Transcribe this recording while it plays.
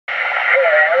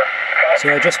So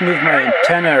I just moved my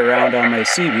antenna around on my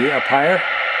CB up higher,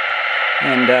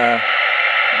 and it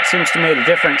seems to make a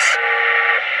difference.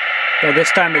 By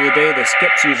this time of the day, the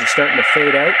skip's usually starting to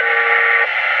fade out.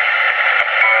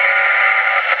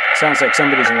 It sounds like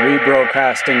somebody's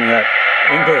rebroadcasting that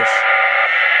English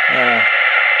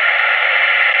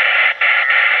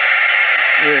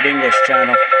weird English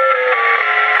channel.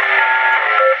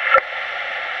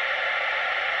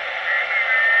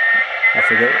 I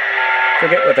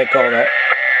forget what they call that.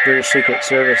 British Secret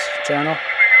Service channel.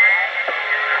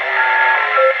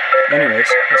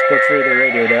 Anyways, let's go through the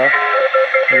radio dial.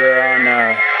 We're on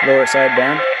lower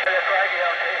sideband.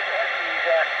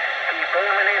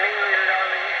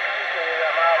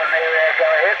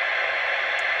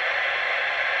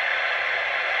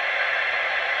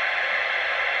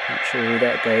 Not sure who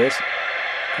that guy is.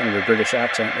 Kind of a British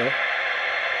accent though.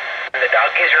 The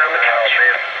doggies are on the couch.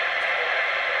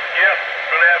 Yep,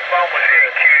 gonna have fun with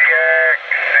it. Cutie-ack,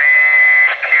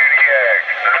 Cutie-ack,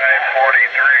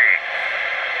 943.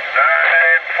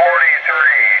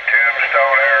 943,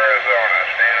 Tombstone, Arizona,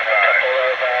 stand by. A couple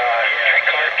of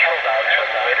tricolored kettle dogs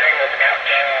waiting on the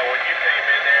couch. When you came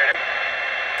in there.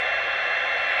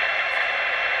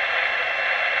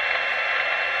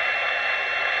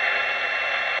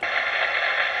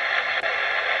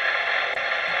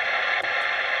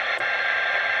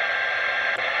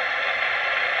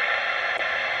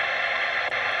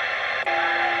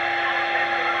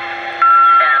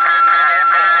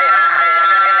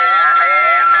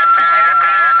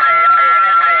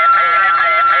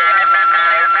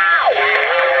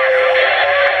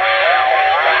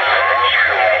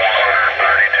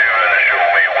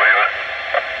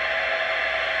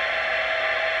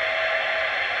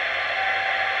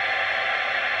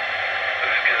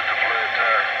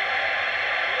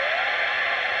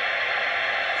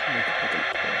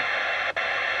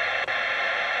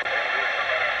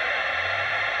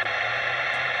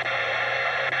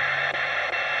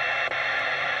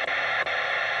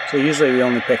 So usually we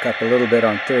only pick up a little bit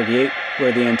on 38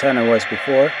 where the antenna was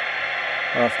before,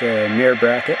 off the mirror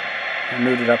bracket. I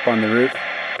moved it up on the roof.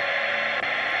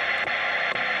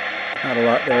 Not a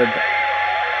lot there, but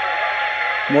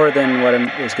more than what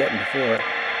I was getting before.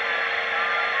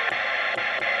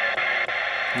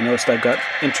 I noticed I got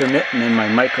intermittent in my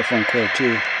microphone cord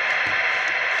too.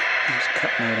 It's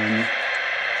cutting out on me.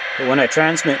 But when I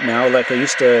transmit now, like I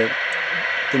used to,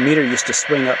 the meter used to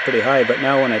swing up pretty high, but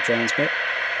now when I transmit,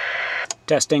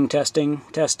 testing,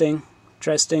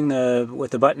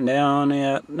 with the button down,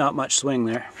 yeah, not much swing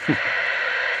there.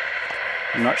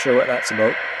 I'm not sure what that's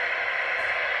about.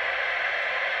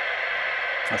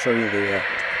 I'll show you the,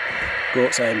 go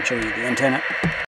outside and show you the antenna.